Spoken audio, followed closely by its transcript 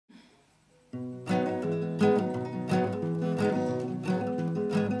When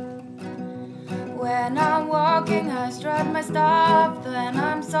I'm walking, I strut my stuff, then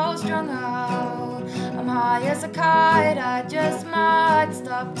I'm so strung out. I'm high as a kite, I just might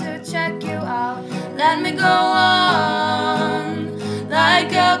stop to check you out. Let me go on,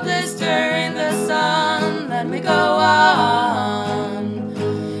 like a blister in the sun. Let me go on.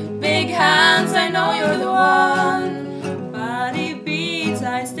 Big hands, I know you're the one. Body beats,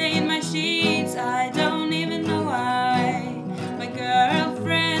 I stay in my sheets, I don't even know why. My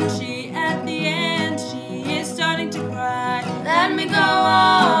girlfriend, she at the end, she is starting to cry. Let me go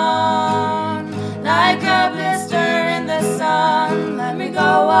on, like a blister in the sun. Let me go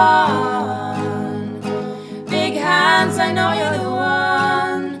on. Big hands, I know you're the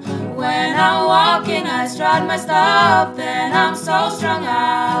one. When I'm walking, I strut my stuff, then I'm so strung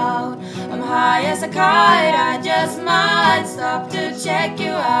out. I'm high as a kite, I just might stop to check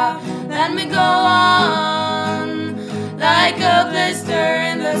you out. Let me go on, like a blister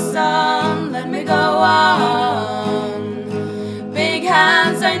in the sun. Let me go on. Big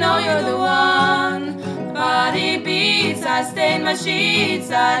hands, I know you're the one. Body beats, I stain my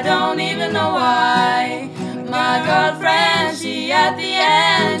sheets, I don't even know why. My girlfriend, she at the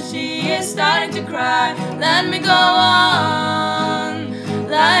end, she is starting to cry. Let me go on.